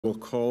We'll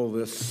call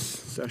this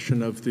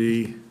session of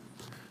the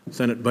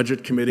Senate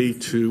Budget Committee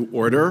to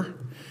order.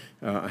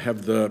 I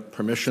have the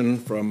permission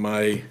from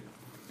my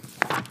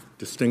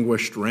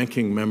distinguished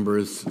ranking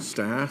members'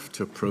 staff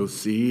to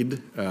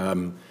proceed.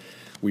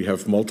 We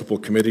have multiple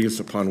committees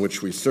upon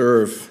which we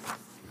serve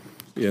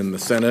in the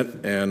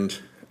Senate, and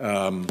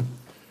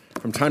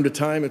from time to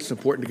time it's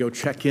important to go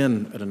check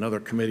in at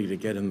another committee to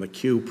get in the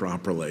queue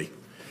properly.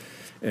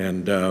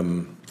 And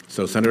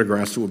so Senator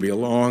Grassley will be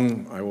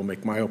along. I will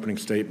make my opening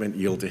statement,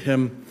 yield to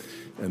him,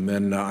 and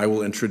then I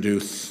will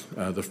introduce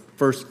the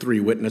first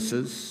three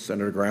witnesses.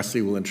 Senator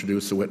Grassley will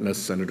introduce a witness,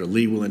 Senator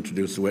Lee will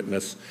introduce a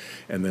witness,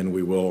 and then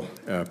we will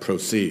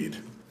proceed.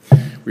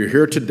 We're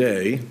here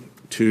today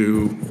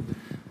to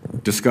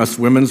discuss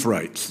women's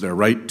rights, their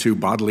right to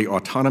bodily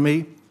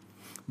autonomy,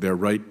 their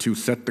right to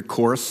set the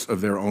course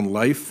of their own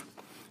life,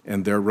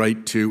 and their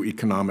right to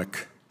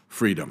economic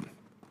freedom.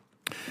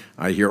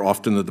 I hear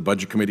often that the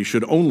Budget Committee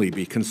should only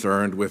be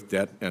concerned with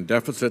debt and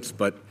deficits,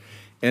 but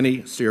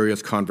any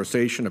serious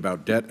conversation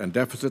about debt and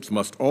deficits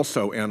must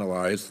also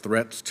analyze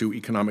threats to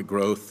economic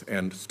growth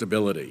and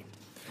stability.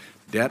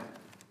 Debt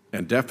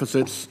and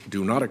deficits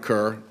do not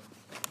occur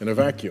in a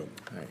vacuum.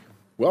 Hey,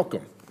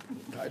 welcome.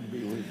 Glad to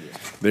be with you.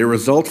 They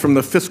result from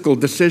the fiscal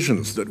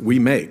decisions that we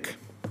make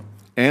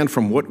and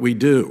from what we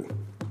do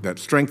that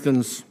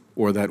strengthens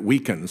or that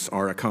weakens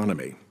our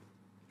economy.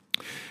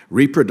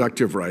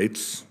 Reproductive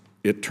rights,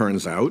 it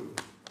turns out,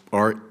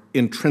 are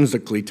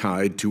intrinsically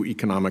tied to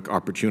economic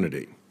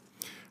opportunity.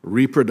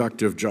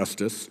 Reproductive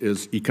justice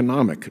is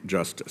economic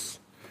justice.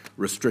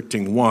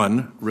 Restricting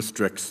one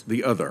restricts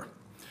the other.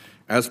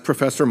 As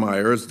Professor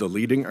Myers, the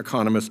leading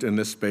economist in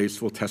this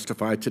space, will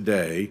testify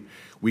today,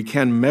 we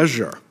can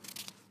measure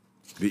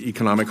the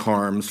economic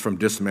harms from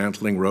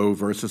dismantling Roe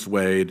versus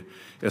Wade,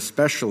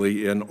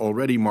 especially in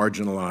already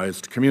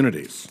marginalized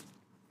communities.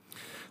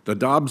 The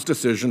Dobbs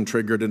decision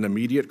triggered an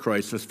immediate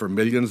crisis for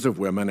millions of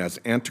women as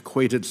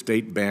antiquated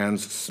state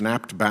bans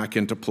snapped back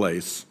into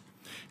place,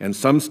 and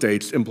some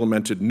states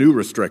implemented new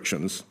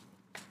restrictions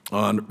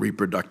on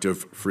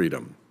reproductive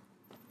freedom.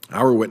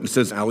 Our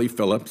witnesses, Allie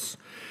Phillips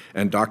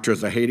and Dr.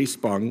 Zahedi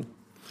Spung,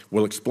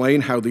 will explain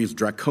how these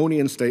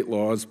draconian state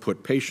laws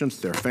put patients,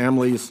 their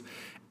families,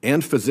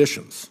 and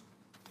physicians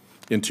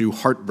into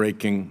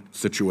heartbreaking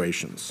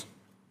situations.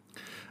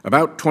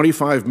 About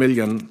 25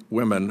 million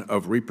women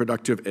of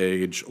reproductive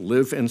age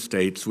live in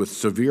states with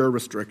severe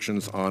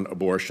restrictions on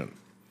abortion,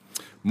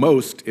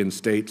 most in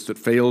states that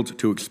failed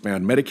to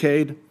expand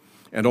Medicaid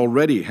and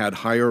already had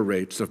higher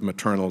rates of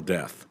maternal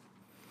death.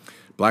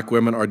 Black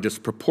women are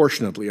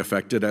disproportionately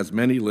affected, as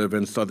many live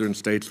in southern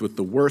states with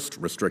the worst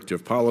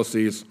restrictive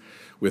policies,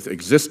 with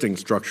existing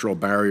structural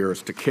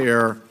barriers to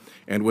care,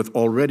 and with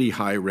already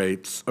high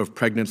rates of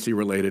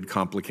pregnancy-related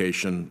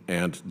complication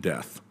and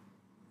death.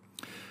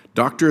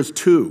 Doctors,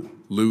 too,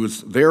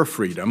 lose their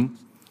freedom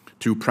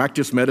to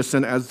practice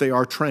medicine as they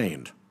are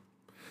trained,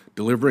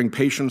 delivering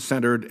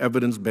patient-centered,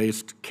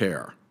 evidence-based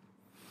care.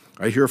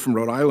 I hear from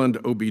Rhode Island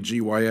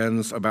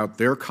OBGYNs about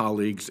their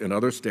colleagues in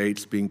other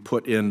states being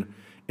put in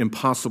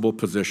impossible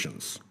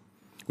positions,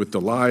 with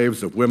the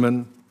lives of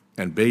women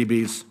and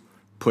babies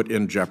put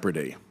in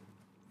jeopardy.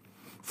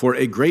 For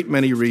a great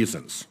many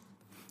reasons,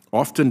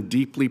 often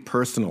deeply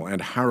personal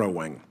and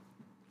harrowing,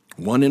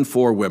 1 in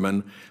 4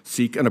 women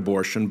seek an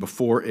abortion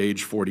before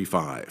age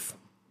 45.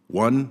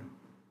 1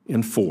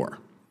 in 4.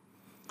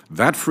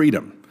 That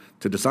freedom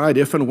to decide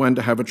if and when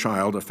to have a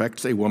child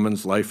affects a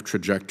woman's life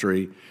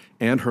trajectory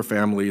and her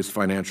family's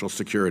financial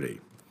security.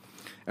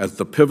 As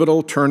the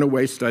pivotal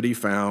Turnaway study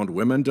found,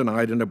 women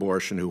denied an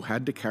abortion who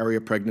had to carry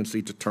a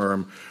pregnancy to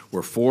term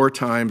were 4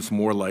 times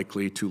more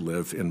likely to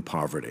live in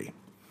poverty.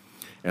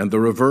 And the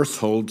reverse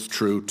holds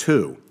true,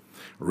 too.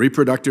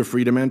 Reproductive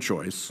freedom and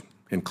choice,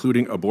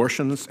 including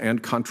abortions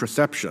and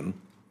contraception,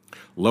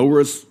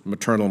 lowers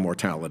maternal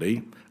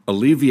mortality,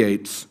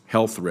 alleviates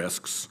health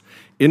risks,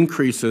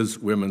 increases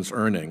women's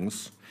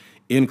earnings,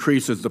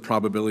 increases the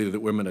probability that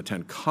women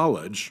attend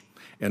college,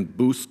 and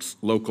boosts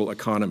local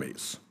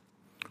economies.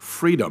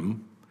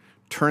 Freedom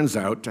turns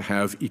out to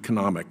have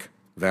economic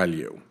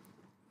value.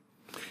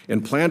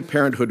 In Planned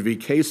Parenthood v.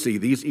 Casey,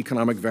 these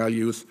economic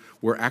values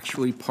were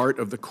actually part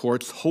of the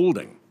court's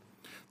holding.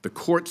 The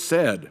court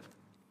said,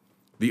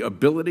 the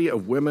ability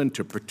of women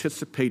to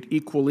participate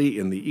equally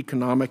in the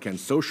economic and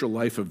social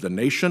life of the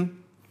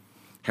nation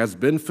has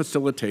been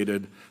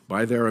facilitated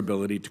by their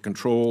ability to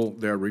control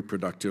their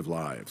reproductive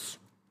lives.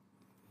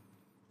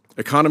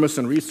 Economists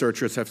and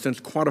researchers have since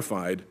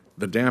quantified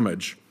the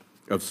damage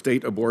of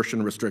state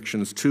abortion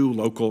restrictions to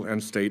local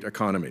and state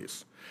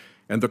economies,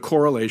 and the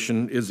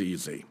correlation is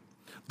easy.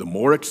 The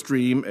more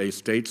extreme a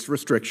state's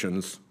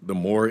restrictions, the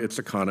more its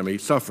economy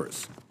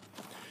suffers.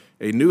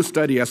 A new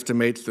study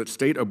estimates that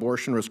state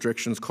abortion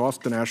restrictions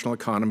cost the national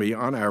economy,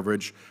 on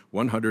average,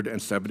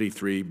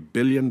 $173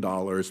 billion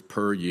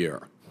per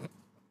year.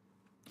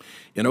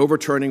 In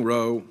overturning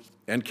Roe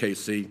and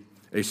Casey,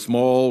 a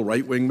small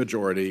right-wing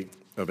majority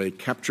of a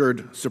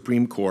captured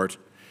Supreme Court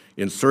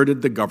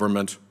inserted the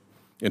government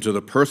into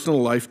the personal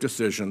life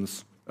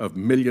decisions of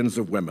millions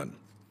of women,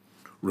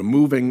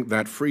 removing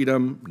that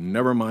freedom,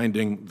 never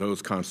minding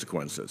those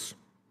consequences.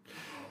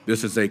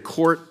 This is a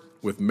court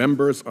with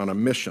members on a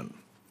mission.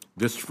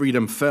 This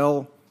freedom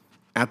fell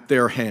at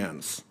their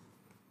hands.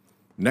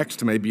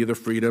 Next may be the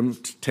freedom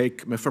to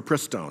take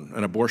mifepristone,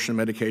 an abortion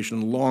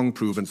medication long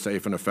proven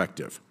safe and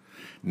effective.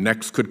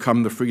 Next could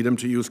come the freedom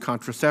to use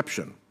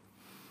contraception.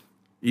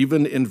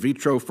 Even in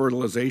vitro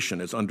fertilization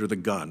is under the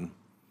gun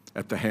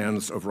at the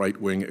hands of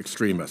right-wing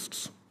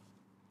extremists.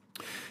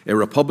 A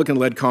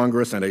Republican-led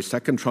Congress and a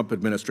second Trump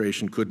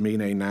administration could mean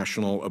a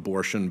national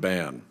abortion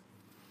ban.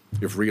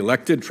 If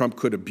reelected, Trump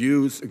could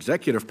abuse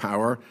executive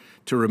power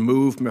to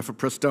remove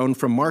mifepristone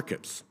from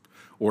markets,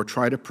 or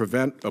try to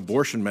prevent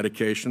abortion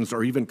medications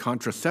or even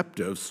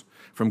contraceptives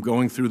from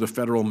going through the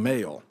federal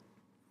mail.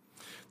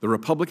 The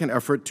Republican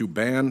effort to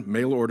ban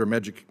mail-order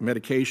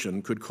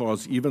medication could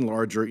cause even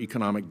larger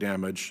economic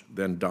damage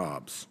than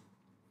Dobbs.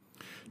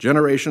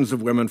 Generations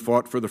of women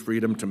fought for the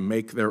freedom to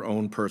make their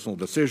own personal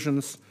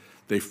decisions.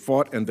 They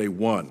fought and they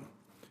won,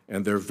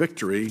 and their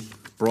victory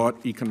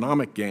brought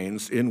economic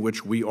gains in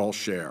which we all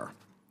share.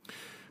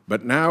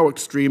 But now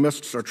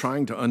extremists are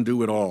trying to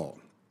undo it all,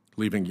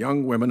 leaving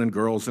young women and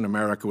girls in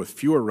America with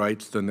fewer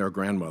rights than their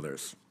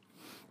grandmothers.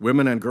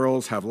 Women and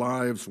girls have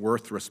lives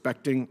worth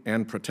respecting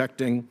and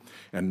protecting,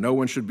 and no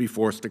one should be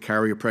forced to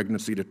carry a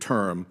pregnancy to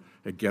term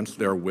against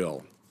their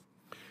will.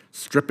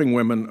 Stripping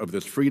women of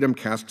this freedom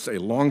casts a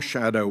long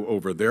shadow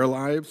over their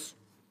lives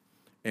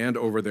and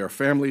over their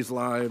families'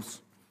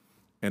 lives,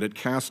 and it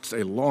casts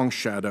a long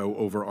shadow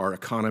over our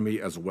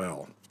economy as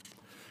well.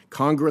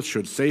 Congress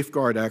should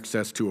safeguard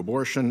access to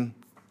abortion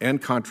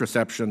and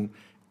contraception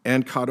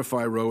and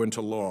codify Roe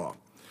into law.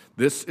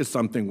 This is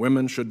something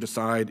women should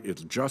decide.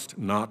 It's just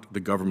not the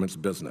government's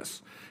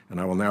business. And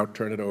I will now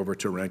turn it over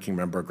to Ranking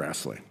Member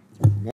Grassley.